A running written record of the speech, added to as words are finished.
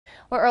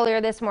Well,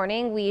 earlier this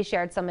morning, we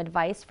shared some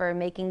advice for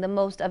making the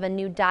most of a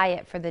new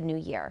diet for the new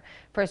year.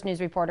 First News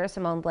reporter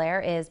Simone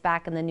Blair is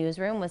back in the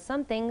newsroom with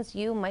some things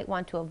you might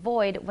want to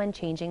avoid when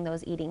changing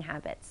those eating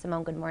habits.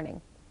 Simone, good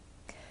morning.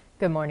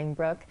 Good morning,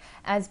 Brooke.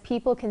 As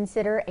people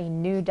consider a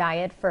new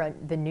diet for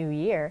the new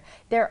year,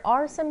 there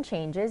are some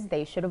changes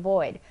they should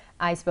avoid.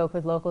 I spoke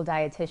with local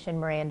dietitian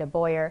Miranda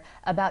Boyer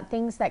about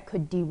things that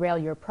could derail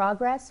your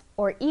progress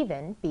or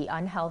even be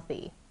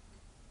unhealthy.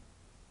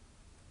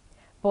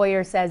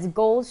 Boyer says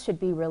goals should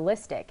be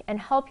realistic and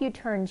help you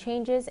turn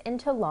changes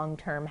into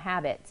long-term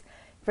habits.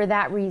 For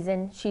that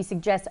reason, she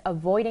suggests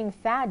avoiding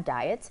fad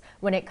diets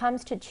when it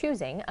comes to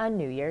choosing a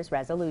New Year's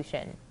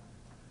resolution.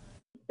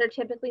 They're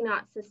typically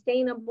not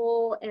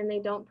sustainable and they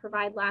don't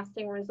provide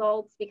lasting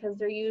results because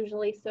they're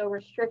usually so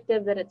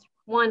restrictive that it's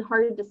one,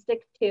 hard to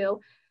stick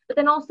to, but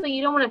then also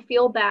you don't want to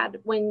feel bad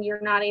when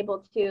you're not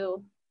able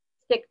to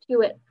stick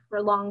to it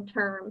for long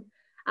term.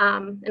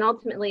 And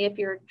ultimately, if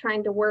you're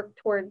trying to work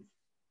towards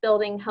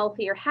building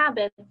healthier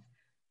habits,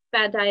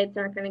 bad diets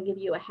aren't going to give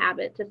you a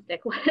habit to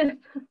stick with.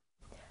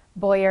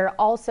 Boyer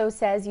also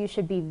says you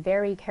should be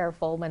very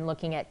careful when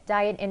looking at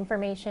diet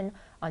information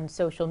on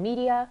social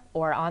media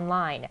or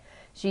online.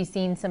 She's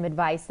seen some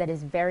advice that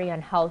is very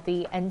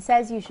unhealthy and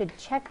says you should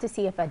check to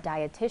see if a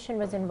dietitian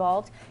was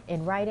involved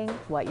in writing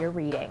what you're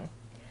reading.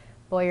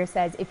 Boyer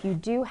says if you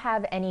do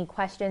have any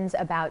questions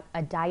about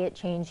a diet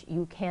change,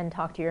 you can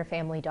talk to your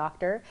family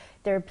doctor.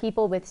 There are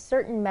people with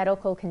certain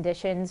medical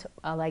conditions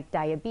like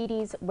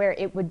diabetes where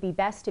it would be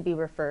best to be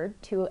referred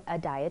to a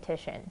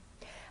dietitian.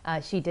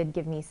 She did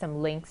give me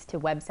some links to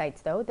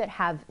websites, though, that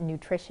have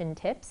nutrition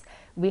tips.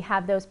 We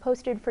have those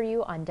posted for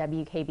you on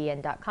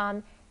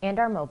WKBN.com and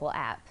our mobile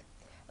app.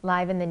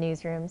 Live in the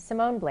newsroom,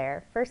 Simone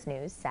Blair, First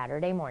News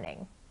Saturday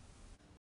Morning.